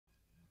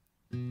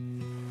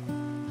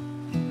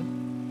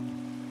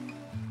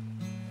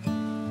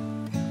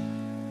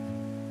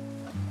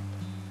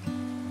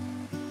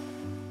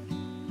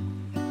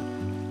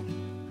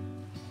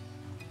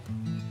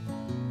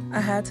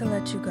I had to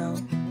let you go.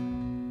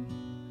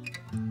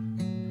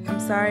 I'm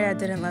sorry I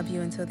didn't love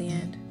you until the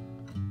end.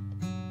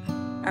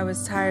 I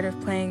was tired of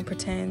playing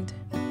pretend.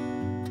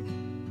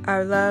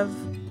 Our love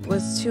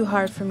was too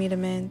hard for me to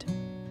mend.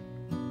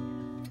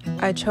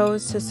 I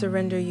chose to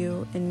surrender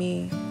you and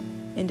me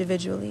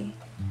individually,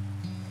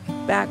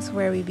 back to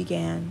where we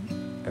began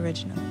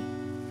originally,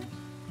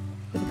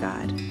 with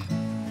God,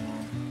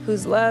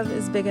 whose love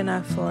is big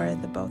enough for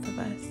the both of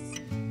us.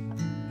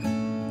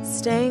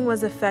 Staying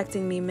was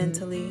affecting me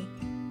mentally.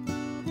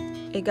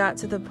 It got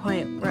to the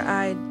point where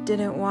I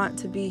didn't want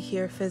to be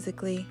here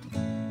physically.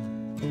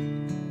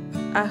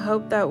 I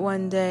hope that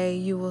one day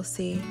you will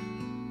see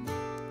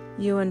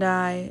you and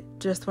I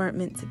just weren't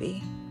meant to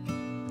be.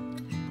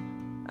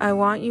 I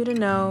want you to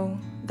know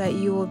that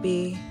you will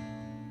be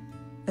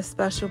a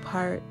special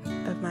part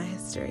of my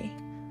history.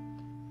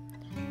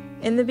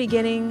 In the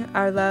beginning,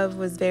 our love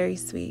was very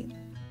sweet,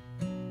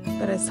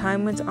 but as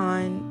time went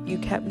on, you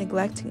kept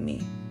neglecting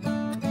me.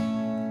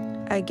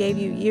 I gave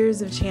you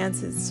years of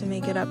chances to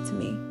make it up to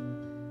me,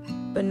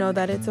 but know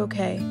that it's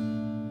okay,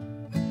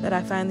 that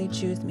I finally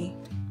choose me.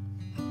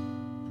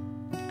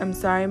 I'm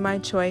sorry my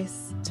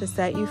choice to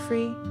set you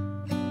free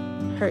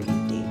hurt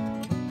you deep.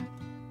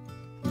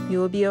 You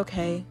will be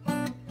okay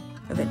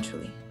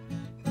eventually.